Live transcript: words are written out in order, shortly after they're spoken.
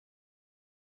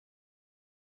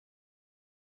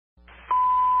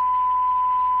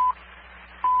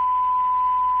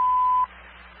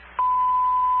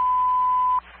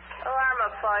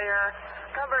fire.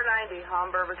 Number 90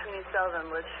 Humber between East Elm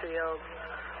and Litchfield.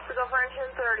 To go for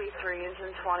engine 33,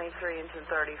 engine 23, engine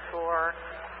 34.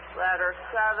 Ladder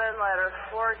 7, ladder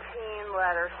 14,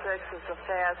 ladder 6 is a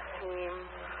fast team.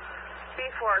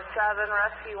 B47,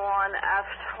 rescue 1,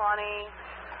 F20,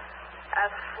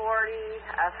 F40,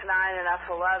 F9, and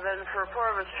F11 for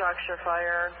report of a structure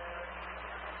fire.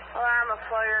 Alarm of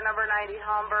fire, number 90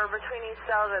 Humber between East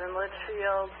Elm and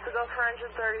Litchfield. To go for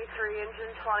engine 33,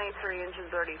 engine 23, engine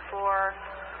 34.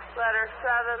 Ladder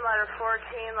 7, ladder 14,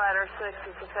 ladder 6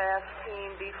 is a fast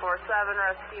team. B47,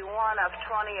 rescue 1,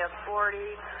 F20,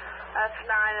 F40,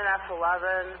 F9, and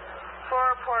F11. For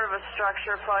report of a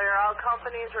structure fire, all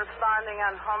companies responding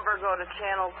on Humber go to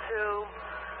channel 2.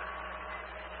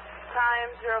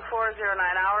 Time 0409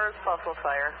 hours, Buffalo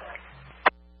Fire.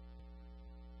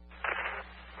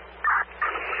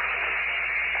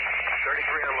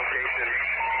 33 on location.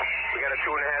 We got a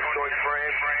 2.5 joint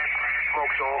frame.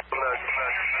 Smoke's all from the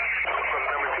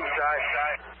number 2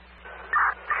 side.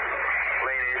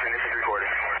 Lane is and this is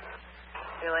recorded.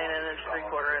 Lane in, it's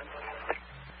 3/4 in.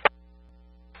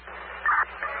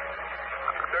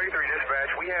 33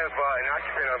 dispatch. We have an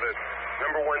occupant on the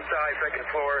number 1 side, 2nd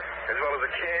floor, as well as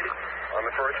a kid on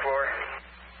the 1st floor.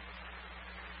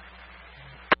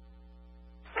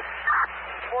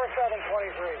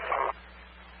 4723.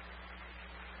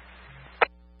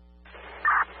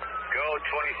 Go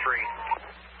 23.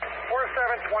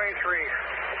 4723.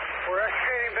 We're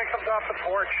excavating victims off the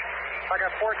porch. I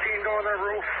got 14 going to the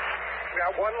roof. We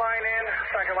got 1 line in,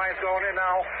 2nd line's going in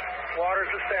now.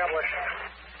 Water's established.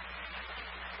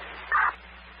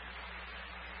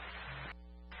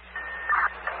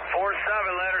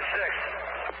 47, ladder 6.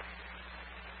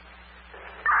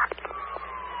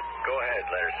 Go ahead,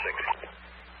 ladder 6.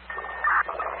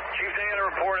 Chief, they had a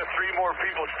report of 3 more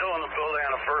people still in the building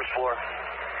on the 1st floor.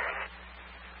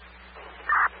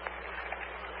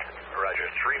 Roger,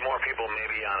 3 more people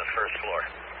maybe on the 1st floor.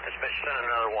 Dispatch, send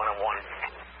another 1-on-1.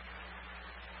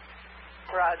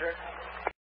 Roger.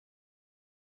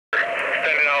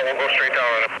 Send it out, we'll go straight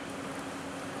down on it.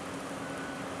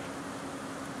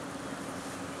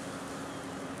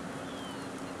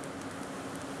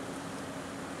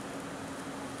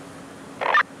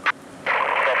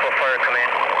 Buffalo Fire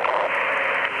Command.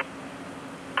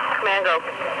 Command, go.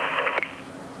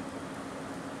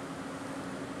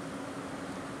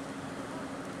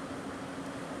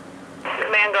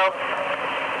 Command, go.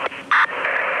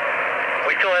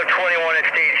 We still have 21 at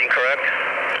staging, correct?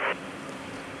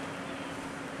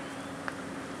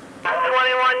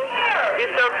 21, you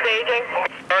still staging?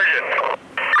 Sergeant.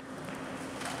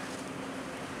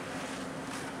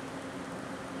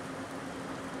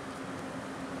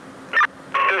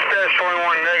 Dispatch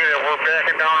 21 negative. We're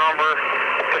backing down Humber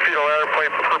to feed a ladder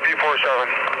plate for B47.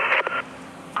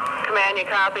 Command, you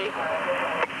copy?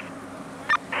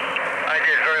 I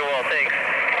did very well, thanks.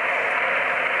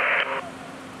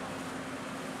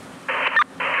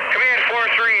 Command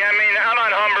 4-3, I'm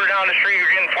on Humber down the street.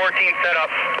 We're getting 14 set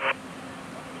up.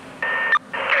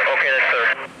 Okay, that's sir.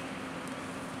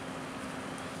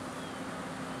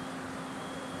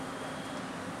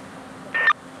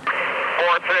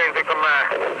 Victim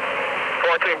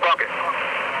 14 bucket.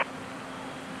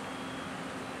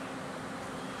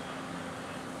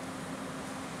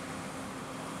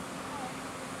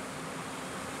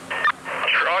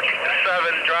 Truck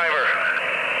 7 driver.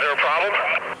 Is there a problem?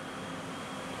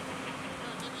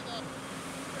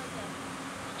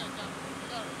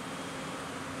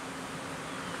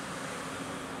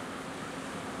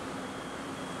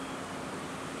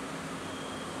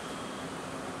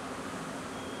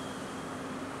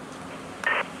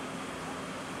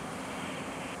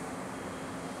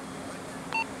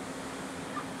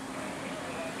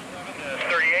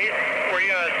 Were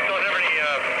you still have any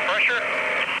pressure?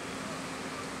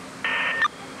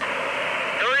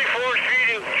 34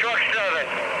 speeding, truck 7.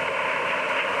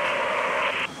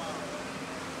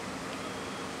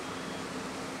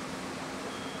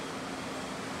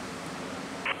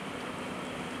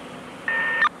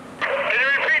 Can you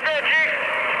repeat that, Chief?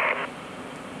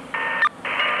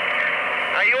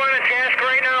 Are you on a task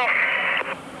right now?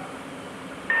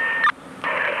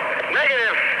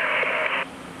 Negative.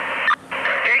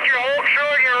 Take your whole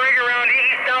truck and rig around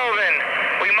East Elvin.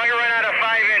 We might run out of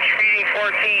 5-inch feeding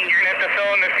 14. You're going to have to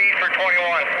fill in the feed for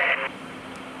 21.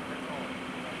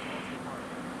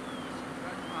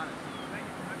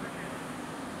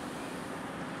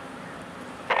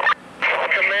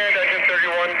 Command, engine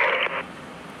 31.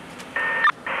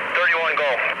 31,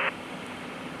 go.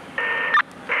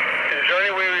 Is there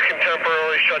any way we can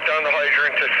temporarily shut down the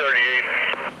hydrant to 38?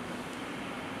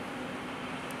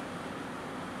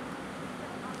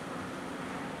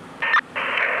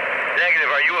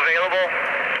 available?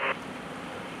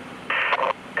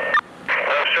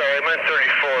 I'm sorry, I meant 34.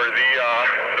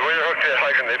 The way they're hooked to that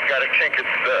hydrant, they've got a kink. It's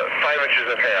 5 inches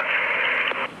and a half.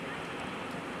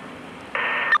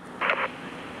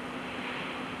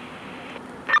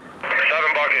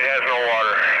 Seven bucket has no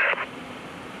water.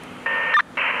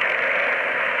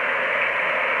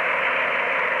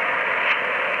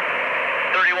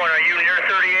 31, are you near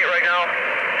 38 right now?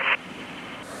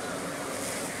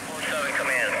 47, come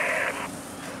in.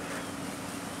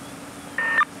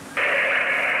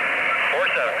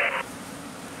 47.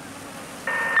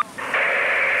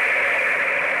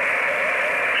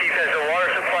 Chief, has the water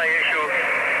supply issue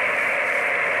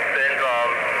been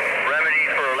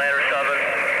remedied for ladder 7?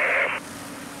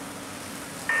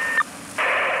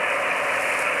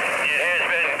 It has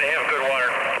been. They have good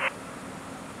water.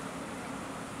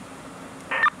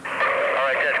 All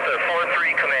right, that's the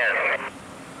 4-3 command.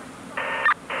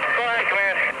 Go ahead,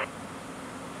 command.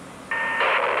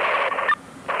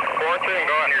 4-2,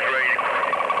 go on. Here's ready.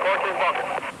 4-2 bucket.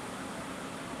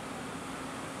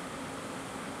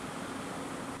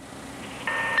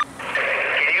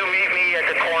 Can you meet me at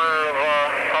the corner of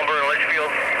Humber and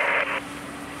Litchfield?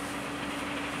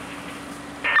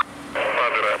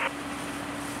 I'll do that.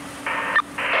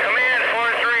 Command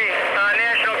 4-3,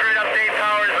 National Grid update,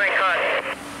 power's been cut.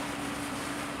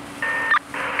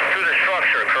 To the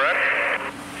structure, correct?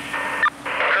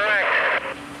 Correct.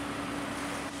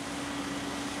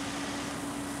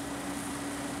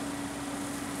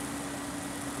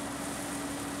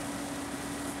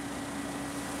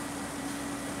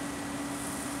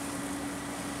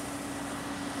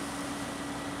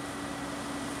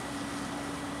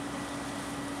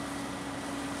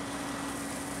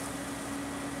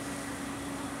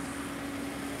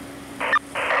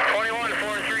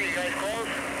 You guys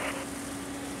close?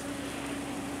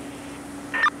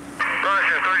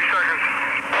 Roger, 30 seconds.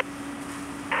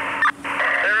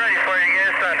 They're ready for you,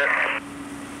 guys. Send it.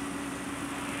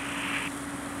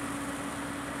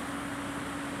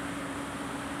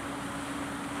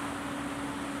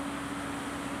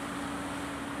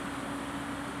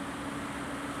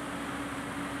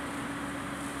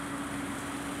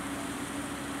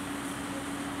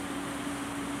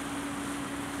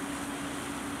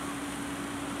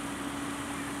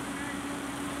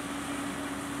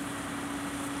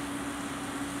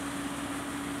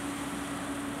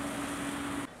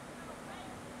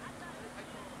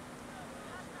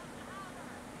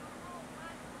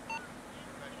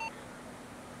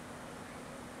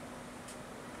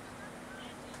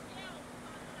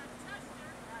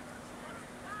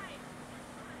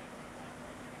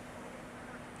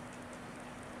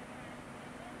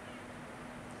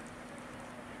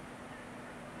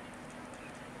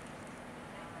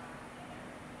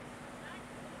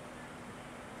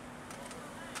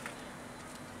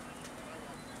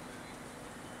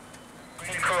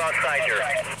 Crew outside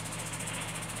here.